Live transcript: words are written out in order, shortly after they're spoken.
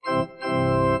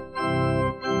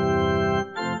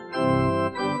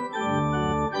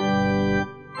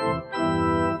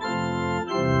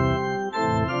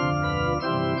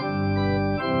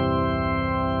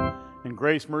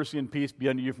Grace, mercy, and peace be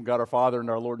unto you from God our Father and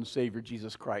our Lord and Savior,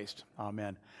 Jesus Christ.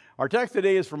 Amen. Our text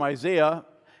today is from Isaiah,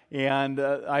 and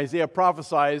Isaiah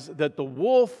prophesies that the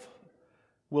wolf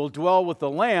will dwell with the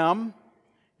lamb,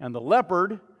 and the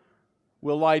leopard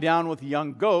will lie down with the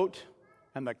young goat,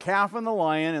 and the calf and the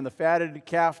lion and the fatted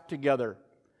calf together,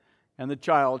 and the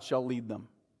child shall lead them.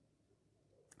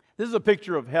 This is a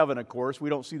picture of heaven, of course. We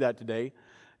don't see that today.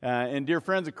 And dear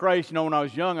friends of Christ, when I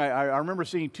was young, I remember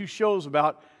seeing two shows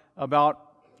about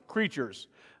creatures.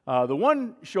 The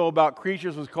one show about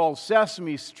creatures was called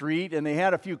Sesame Street, and they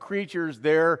had a few creatures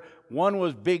there. One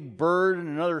was Big Bird and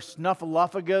another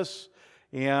Snuffleupagus.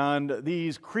 And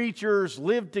these creatures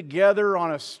lived together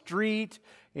on a street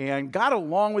and got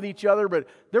along with each other, but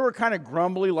they were kind of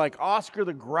grumbly, like Oscar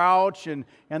the Grouch, and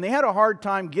they had a hard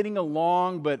time getting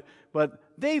along, but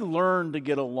they learned to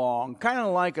get along, kind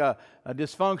of like a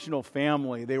dysfunctional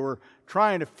family. They were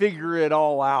trying to figure it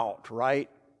all out, right?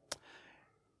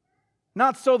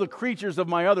 Not so the creatures of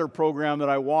my other program that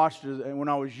I watched when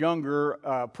I was younger,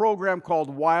 a program called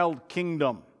Wild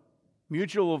Kingdom.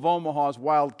 Mutual of Omaha's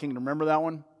Wild Kingdom. Remember that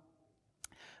one?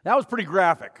 That was pretty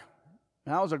graphic.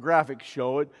 That was a graphic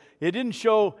show. It didn't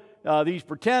show these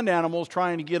pretend animals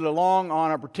trying to get along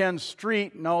on a pretend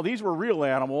street. No, these were real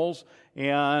animals,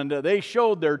 and they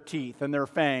showed their teeth and their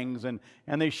fangs, and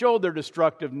they showed their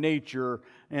destructive nature.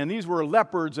 And these were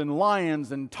leopards and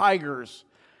lions and tigers,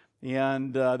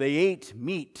 and they ate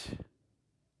meat.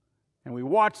 And we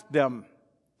watched them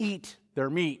eat their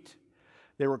meat.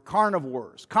 They were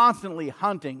carnivores, constantly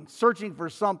hunting, searching for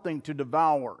something to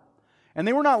devour. And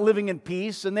they were not living in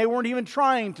peace, and they weren't even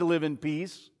trying to live in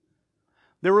peace.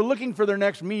 They were looking for their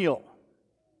next meal.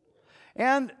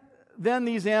 And then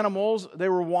these animals, they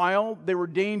were wild, they were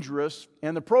dangerous,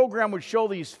 and the program would show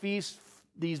these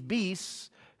beasts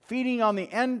feeding on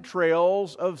the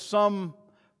entrails of some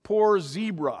poor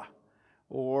zebra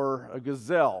or a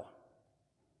gazelle.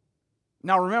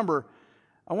 Now remember,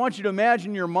 I want you to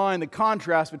imagine in your mind the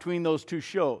contrast between those two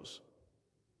shows.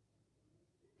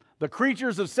 The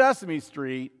creatures of Sesame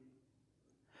Street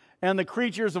and the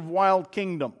creatures of Wild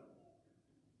Kingdom.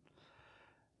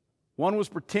 One was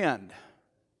pretend,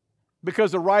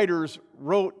 because the writers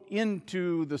wrote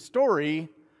into the story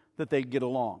that they'd get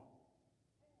along.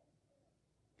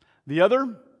 The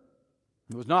other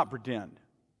was not pretend.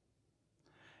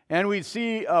 And we'd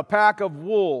see a pack of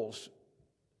wolves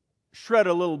shred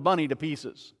a little bunny to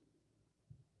pieces.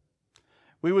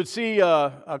 We would see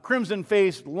a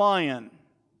crimson-faced lion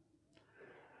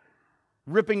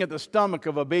ripping at the stomach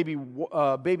of a baby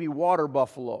water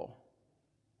buffalo.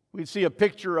 We'd see a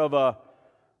picture of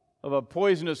a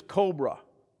poisonous cobra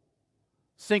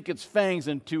sink its fangs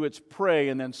into its prey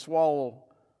and then swallow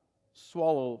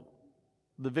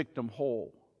the victim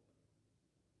whole.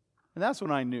 And that's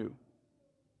when I knew.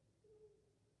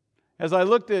 As I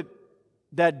looked at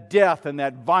that death and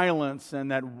that violence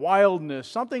and that wildness,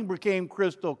 something became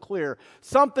crystal clear.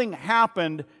 Something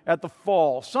happened at the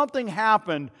fall. Something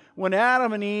happened when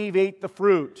Adam and Eve ate the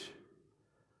fruit.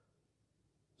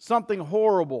 Something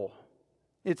horrible.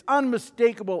 It's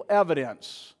unmistakable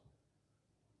evidence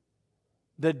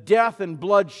that death and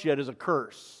bloodshed is a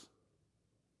curse.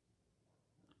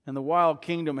 And the Wild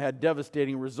Kingdom had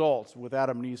devastating results with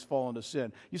Adam and Eve's fall into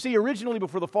sin. You see, originally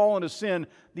before the fall into sin,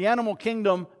 the animal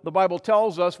kingdom, the Bible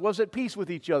tells us, was at peace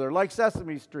with each other, like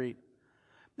Sesame Street.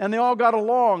 And they all got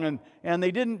along, and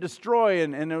they didn't destroy,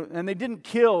 and they didn't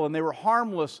kill, and they were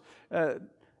harmless.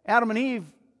 Adam and Eve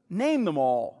named them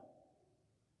all.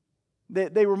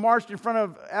 They were marched in front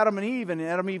of Adam and Eve, and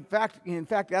in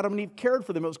fact, Adam and Eve cared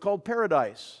for them. It was called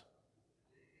paradise.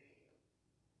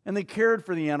 And they cared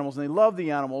for the animals, and they loved the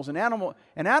animals. And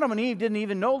Adam and Eve didn't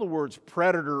even know the words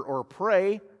predator or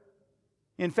prey.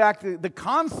 In fact, the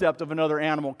concept of another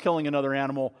animal killing another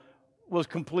animal was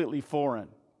completely foreign.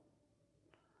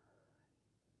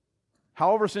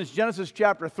 However, since Genesis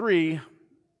chapter 3,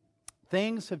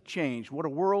 things have changed. What a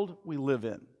world we live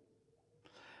in.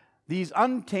 These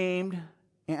untamed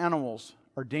animals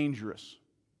are dangerous.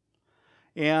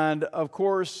 And, of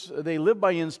course, they live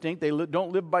by instinct. They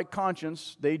don't live by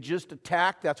conscience. They just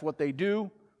attack. That's what they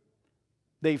do.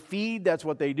 They feed. That's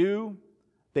what they do.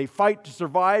 They fight to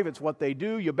survive. It's what they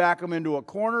do. You back them into a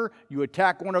corner. You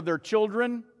attack one of their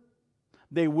children.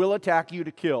 They will attack you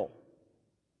to kill.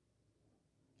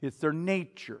 It's their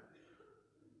nature.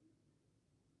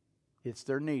 It's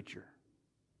their nature.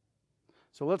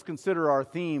 So let's consider our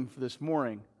theme for this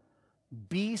morning.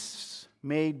 Beasts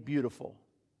made beautiful.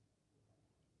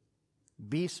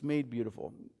 Beasts made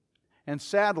beautiful. And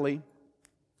sadly,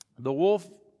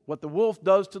 what the wolf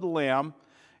does to the lamb,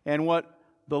 and what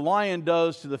the lion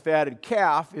does to the fatted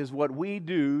calf is what we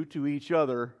do to each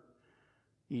other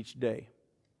each day.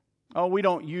 Oh, we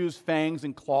don't use fangs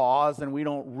and claws, and we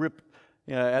don't rip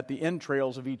at the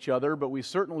entrails of each other, but we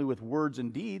certainly, with words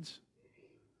and deeds,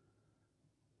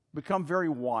 become very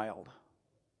wild.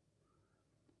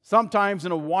 Sometimes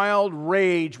in a wild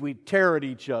rage, we tear at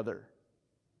each other.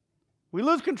 We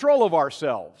lose control of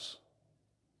ourselves.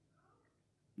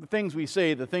 The things we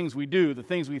say, the things we do, the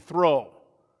things we throw.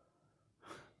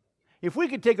 If we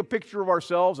could take a picture of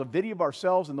ourselves, a video of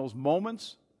ourselves in those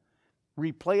moments,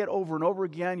 replay it over and over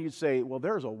again, you'd say, well,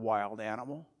 there's a wild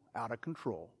animal out of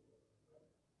control.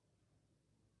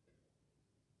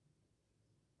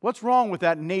 What's wrong with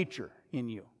that nature in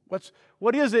you?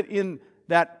 What is it in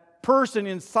that person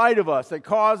inside of us that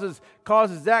causes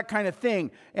that kind of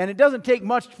thing? And it doesn't take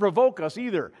much to provoke us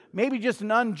either. Maybe just an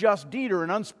unjust deed or a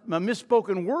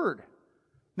misspoken word.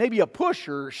 Maybe a push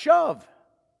or a shove.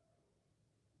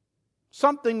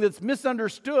 Something that's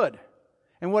misunderstood.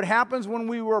 And what happens when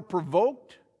we were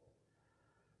provoked?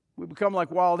 We become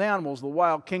like wild animals, the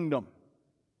wild kingdom.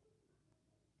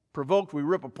 Provoked, we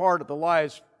rip apart at the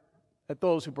lies at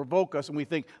those who provoke us, and we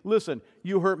think, listen,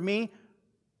 you hurt me,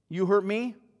 I'm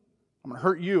going to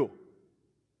hurt you.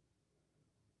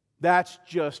 That's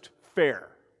just fair.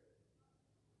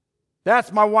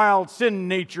 That's my wild sin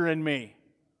nature in me.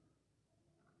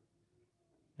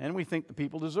 And we think the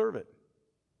people deserve it.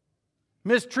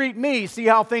 Mistreat me, see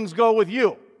how things go with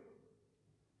you.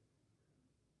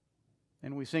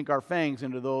 And we sink our fangs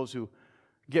into those who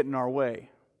get in our way.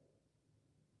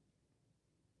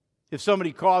 If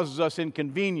somebody causes us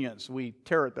inconvenience, we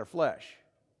tear at their flesh.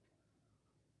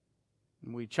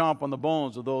 And we chomp on the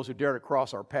bones of those who dare to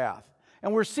cross our path.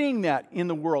 And we're seeing that in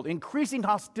the world, increasing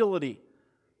hostility.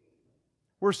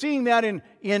 We're seeing that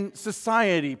in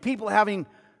society, people having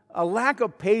a lack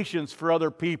of patience for other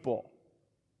people.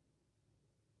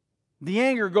 The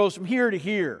anger goes from here to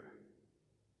here.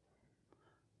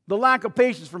 The lack of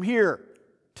patience from here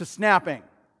to snapping.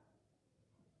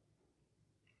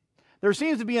 There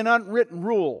seems to be an unwritten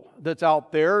rule that's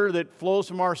out there that flows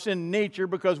from our sin nature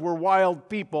because we're wild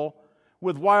people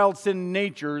with wild sin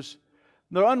natures.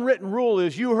 The unwritten rule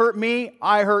is you hurt me,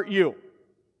 I hurt you.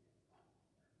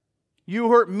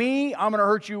 You hurt me, I'm going to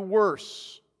hurt you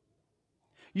worse.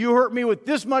 You hurt me with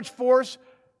this much force,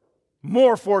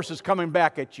 more force is coming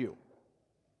back at you.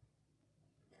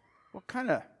 What kind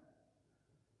of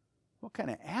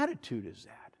attitude is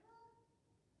that?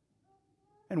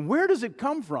 And where does it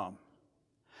come from?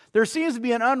 There seems to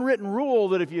be an unwritten rule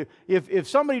that if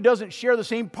somebody doesn't share the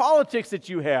same politics that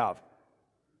you have,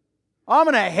 I'm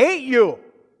going to hate you.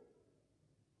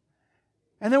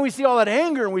 And then we see all that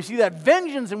anger, and we see that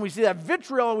vengeance, and we see that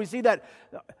vitriol, and we see that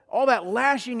all that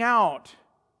lashing out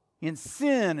in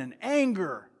sin and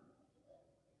anger.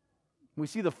 We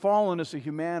see the fallenness of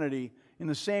humanity in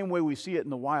the same way we see it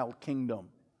in the wild kingdom.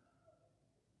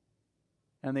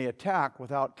 And they attack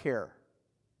without care.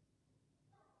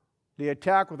 They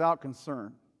attack without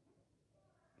concern.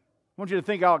 I want you to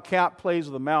think how a cat plays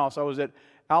with a mouse. I was at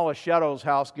Alice Shadow's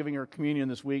house giving her communion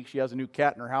this week. She has a new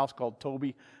cat in her house called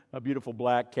Toby, a beautiful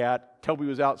black cat. Toby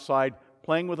was outside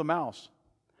playing with a mouse.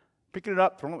 Picking it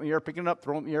up, throwing it in the air, picking it up,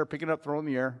 throwing it in the air, picking it up, throwing it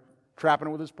in the air, trapping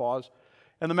it with his paws.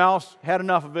 And the mouse had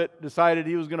enough of it, decided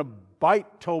he was going to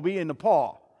bite Toby in the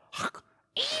paw.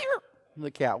 And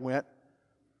the cat went.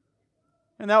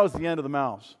 And that was the end of the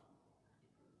mouse.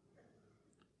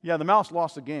 Yeah, the mouse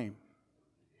lost the game.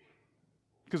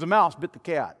 Because the mouse bit the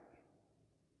cat.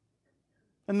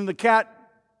 And then the cat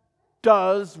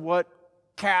does what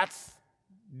cats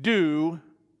do.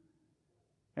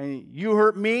 And you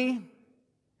hurt me,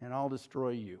 and I'll destroy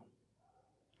you.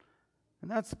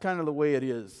 And that's kind of the way it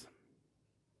is.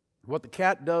 What the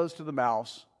cat does to the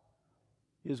mouse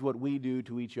is what we do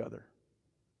to each other.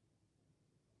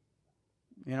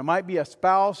 And it might be a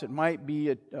spouse, it might be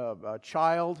a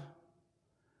child,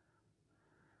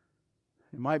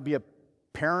 it might be a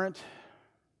parent,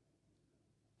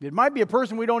 it might be a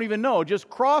person we don't even know. Just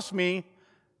cross me.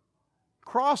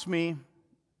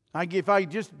 If I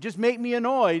just make me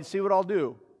annoyed, see what I'll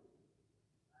do.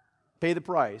 Pay the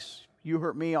price. You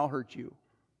hurt me, I'll hurt you.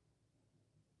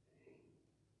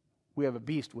 We have a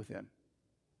beast within.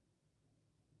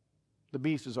 The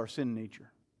beast is our sin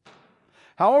nature.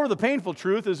 However, the painful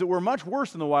truth is that we're much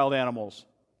worse than the wild animals.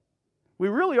 We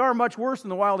really are much worse than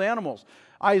the wild animals.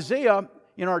 Isaiah,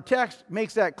 in our text,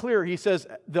 makes that clear. He says,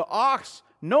 the ox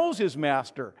knows his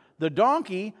master. The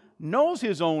donkey knows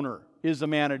his owner is the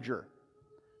manager.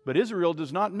 But Israel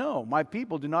does not know. My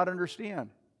people do not understand.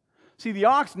 See, the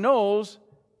ox knows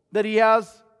that he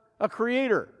has a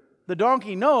creator. The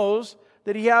donkey knows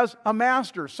that he has a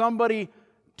master, somebody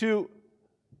to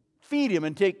feed him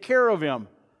and take care of him.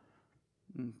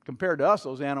 Compared to us,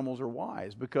 those animals are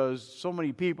wise, because so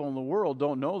many people in the world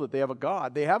don't know that they have a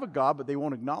God. They have a God, but they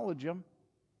won't acknowledge him.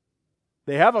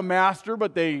 They have a master,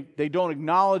 but they don't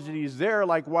acknowledge that he's there.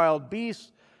 Like wild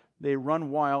beasts, they run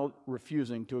wild,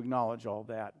 refusing to acknowledge all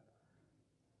that.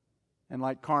 And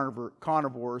like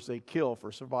carnivores, they kill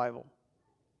for survival.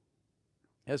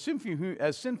 As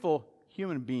sinful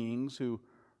human beings who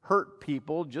hurt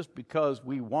people just because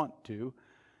we want to,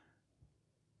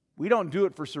 we don't do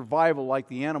it for survival like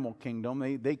the animal kingdom.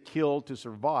 They kill to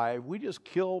survive. We just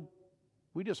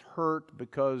hurt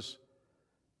because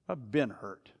I've been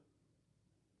hurt.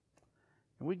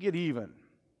 And we get even.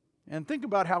 And think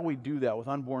about how we do that with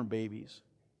unborn babies.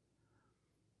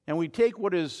 And we take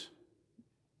what is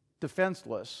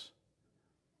defenseless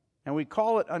and we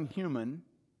call it unhuman,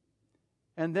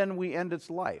 and then we end its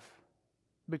life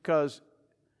because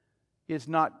it's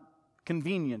not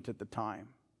convenient at the time.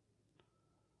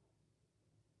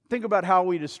 Think about how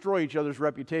we destroy each other's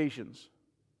reputations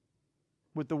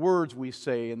with the words we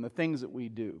say and the things that we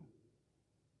do.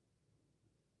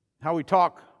 How we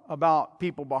talk about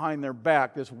people behind their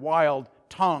back, this wild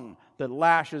tongue that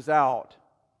lashes out,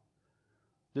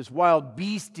 this wild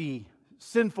beastie,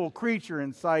 sinful creature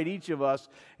inside each of us.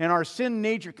 And our sin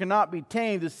nature cannot be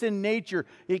tamed. The sin nature,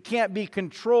 it can't be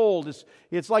controlled.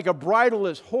 It's like a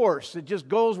bridleless horse. It just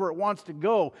goes where it wants to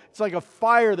go. It's like a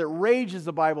fire that rages,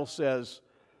 the Bible says.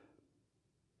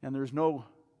 And there's no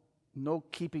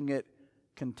keeping it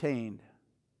contained.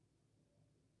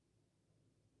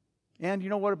 And you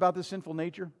know what about this sinful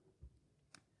nature?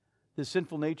 This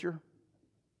sinful nature,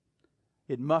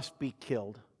 it must be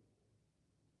killed.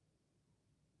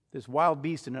 This wild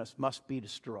beast in us must be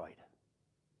destroyed.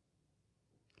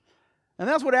 And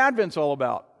that's what Advent's all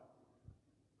about.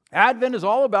 Advent is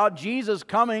all about Jesus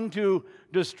coming to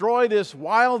destroy this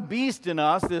wild beast in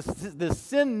us, this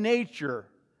sin nature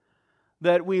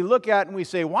that we look at and we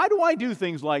say, why do I do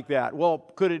things like that? Well,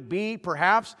 could it be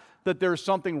perhaps that there's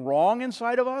something wrong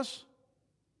inside of us?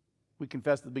 We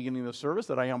confessed at the beginning of the service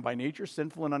that I am by nature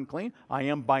sinful and unclean. I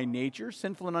am by nature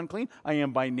sinful and unclean. I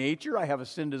am by nature, I have a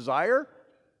sin desire.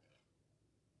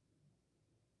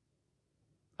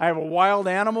 I have a wild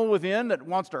animal within that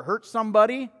wants to hurt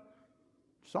somebody.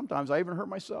 Sometimes I even hurt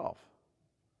myself.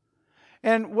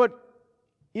 And what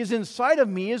is inside of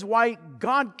me is why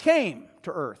God came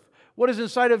to earth. What is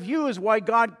inside of you is why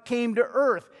God came to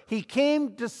earth. He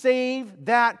came to save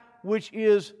that which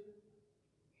is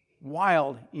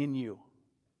wild in you,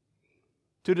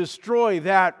 to destroy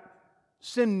that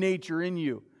sin nature in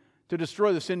you, to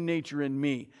destroy the sin nature in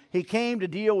me. He came to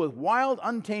deal with wild,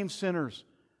 untamed sinners.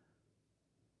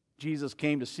 Jesus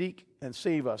came to seek and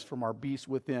save us from our beast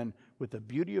within with the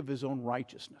beauty of His own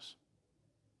righteousness.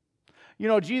 You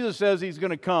know, Jesus says He's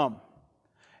going to come.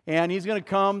 And He's going to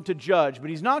come to judge. But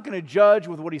He's not going to judge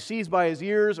with what He sees by His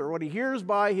ears or what He hears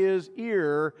by His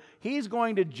ear. He's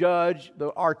going to judge,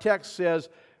 our text says,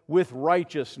 with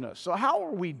righteousness. So how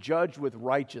are we judged with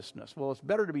righteousness? Well, it's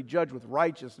better to be judged with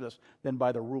righteousness than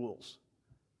by the rules.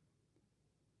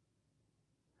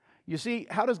 You see,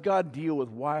 how does God deal with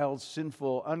wild,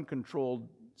 sinful, uncontrolled,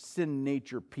 sin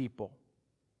nature people?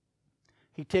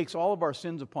 He takes all of our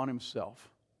sins upon Himself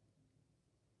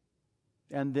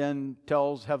and then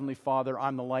tells Heavenly Father,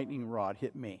 I'm the lightning rod,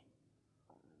 hit me.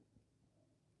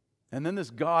 And then this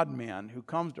God-man who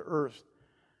comes to earth,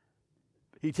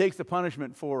 He takes the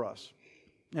punishment for us.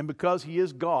 And because He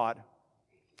is God,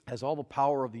 has all the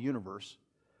power of the universe,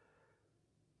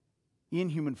 in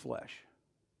human flesh,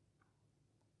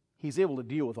 He's able to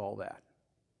deal with all that.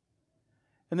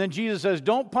 And then Jesus says,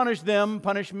 don't punish them,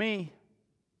 punish me.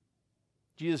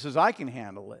 Jesus says, I can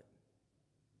handle it.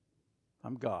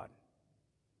 I'm God.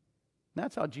 And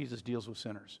that's how Jesus deals with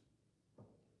sinners.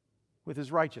 With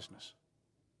His righteousness.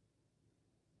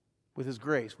 With His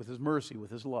grace, with His mercy, with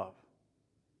His love.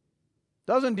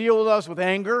 Doesn't deal with us with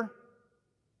anger.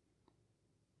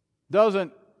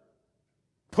 Doesn't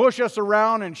push us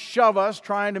around and shove us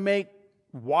trying to make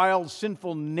wild,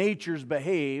 sinful natures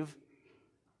behave.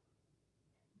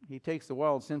 He takes the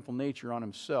wild, sinful nature on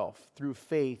Himself. Through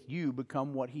faith, you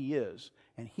become what He is,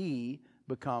 and He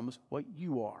becomes what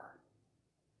you are.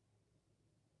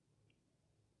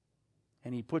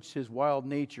 And He puts His wild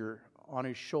nature on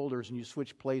His shoulders, and you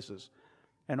switch places.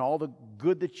 And all the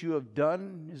good that you have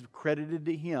done is credited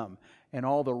to Him. And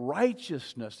all the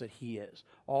righteousness that He is,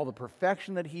 all the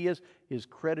perfection that He is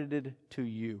credited to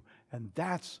you. And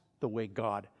that's the way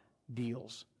God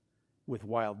deals with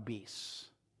wild beasts.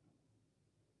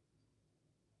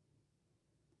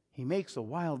 He makes the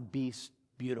wild beast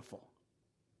beautiful.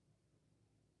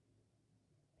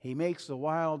 He makes the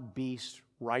wild beast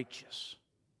righteous.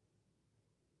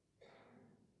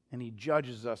 And He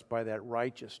judges us by that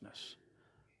righteousness.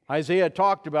 Isaiah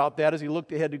talked about that as he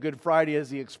looked ahead to Good Friday, as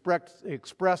he expressed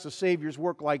the Savior's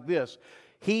work like this.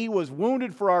 He was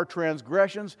wounded for our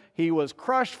transgressions, He was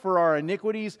crushed for our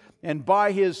iniquities, and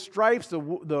by His stripes,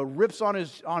 the rips on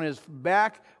his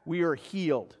back, we are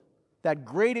healed. That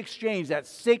great exchange, that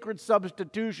sacred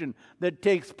substitution that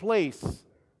takes place,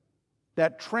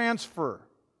 that transfer.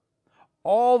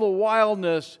 All the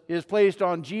wildness is placed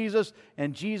on Jesus,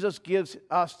 and Jesus gives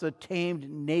us the tamed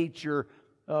nature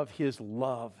of His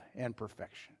love and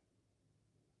perfection.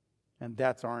 And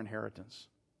that's our inheritance.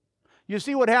 You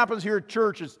see, what happens here at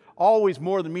church is always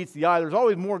more than meets the eye. There's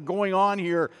always more going on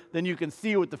here than you can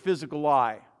see with the physical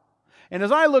eye. And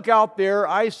as I look out there,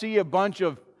 I see a bunch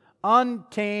of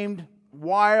untamed,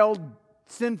 wild,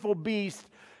 sinful beasts,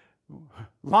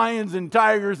 lions and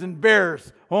tigers and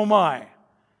bears. Oh my.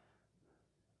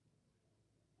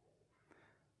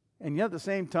 And yet at the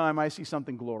same time, I see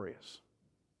something glorious.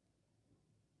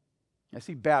 I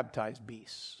see baptized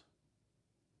beasts.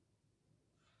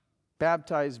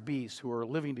 Baptized beasts who are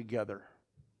living together,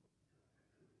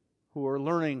 who are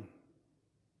learning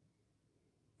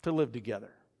to live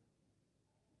together,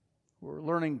 who are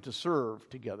learning to serve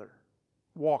together,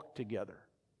 walk together,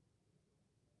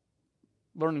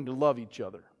 learning to love each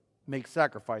other, make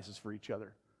sacrifices for each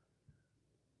other.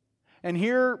 And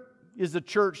here is the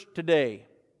church today.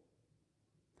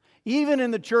 Even in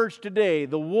the church today,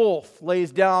 the wolf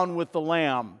lays down with the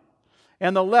lamb,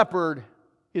 and the leopard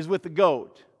is with the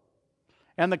goat,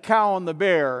 and the cow and the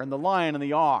bear, and the lion and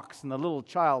the ox, and the little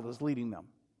child is leading them.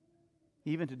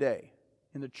 Even today,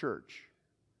 in the church,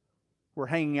 we're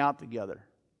hanging out together.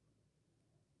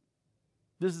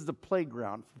 This is the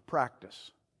playground for practice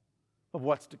of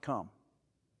what's to come.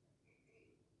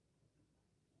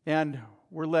 And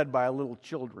we're led by a little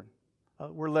children.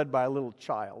 We're led by a little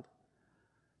child.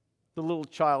 The little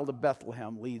child of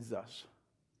Bethlehem leads us.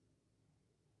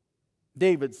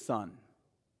 David's son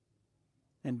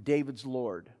and David's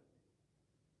Lord.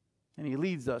 And He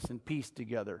leads us in peace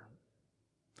together.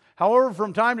 However,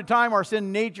 from time to time, our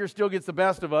sin nature still gets the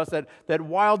best of us. That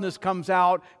wildness comes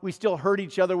out. We still hurt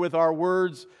each other with our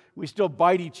words. We still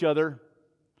bite each other.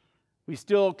 We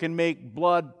still can make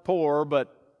blood pour,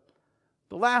 but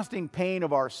the lasting pain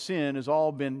of our sin has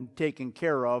all been taken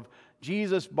care of.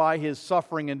 Jesus, by His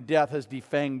suffering and death, has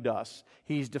defanged us.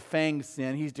 He's defanged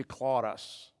sin. He's declawed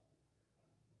us.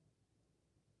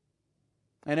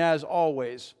 And as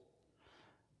always,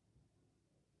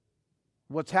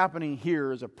 what's happening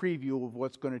here is a preview of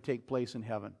what's going to take place in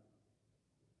heaven.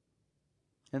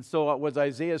 And so what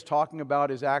Isaiah is talking about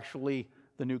is actually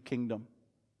the new kingdom.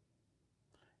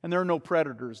 And there are no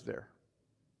predators there.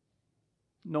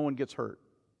 No one gets hurt.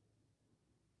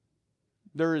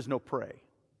 There is no prey.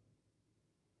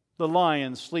 The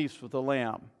lion sleeps with the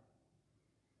lamb.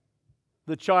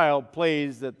 The child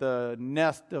plays at the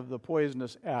nest of the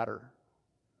poisonous adder.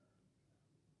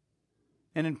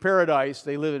 And in paradise,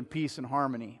 they live in peace and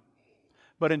harmony.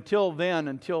 But until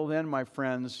then, my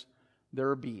friends, there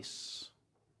are beasts.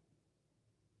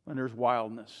 And there's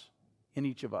wildness in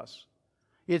each of us.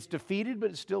 It's defeated,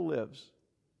 but it still lives.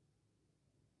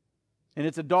 And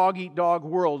it's a dog-eat-dog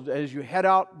world. As you head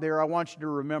out there, I want you to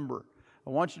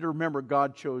remember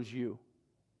God chose you.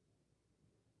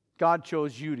 God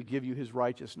chose you to give you His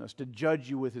righteousness, to judge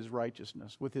you with His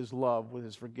righteousness, with His love, with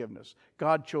His forgiveness.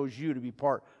 God chose you to be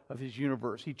part of His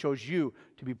universe. He chose you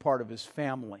to be part of His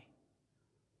family.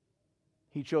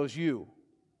 He chose you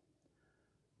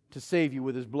to save you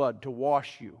with His blood, to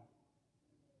wash you.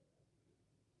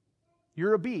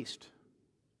 You're a beast,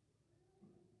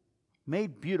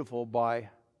 made beautiful by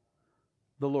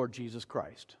the Lord Jesus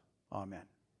Christ. Amen.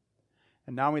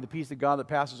 And now may the peace of God that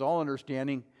passes all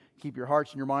understanding keep your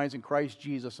hearts and your minds in Christ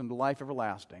Jesus unto life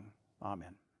everlasting.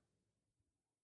 Amen.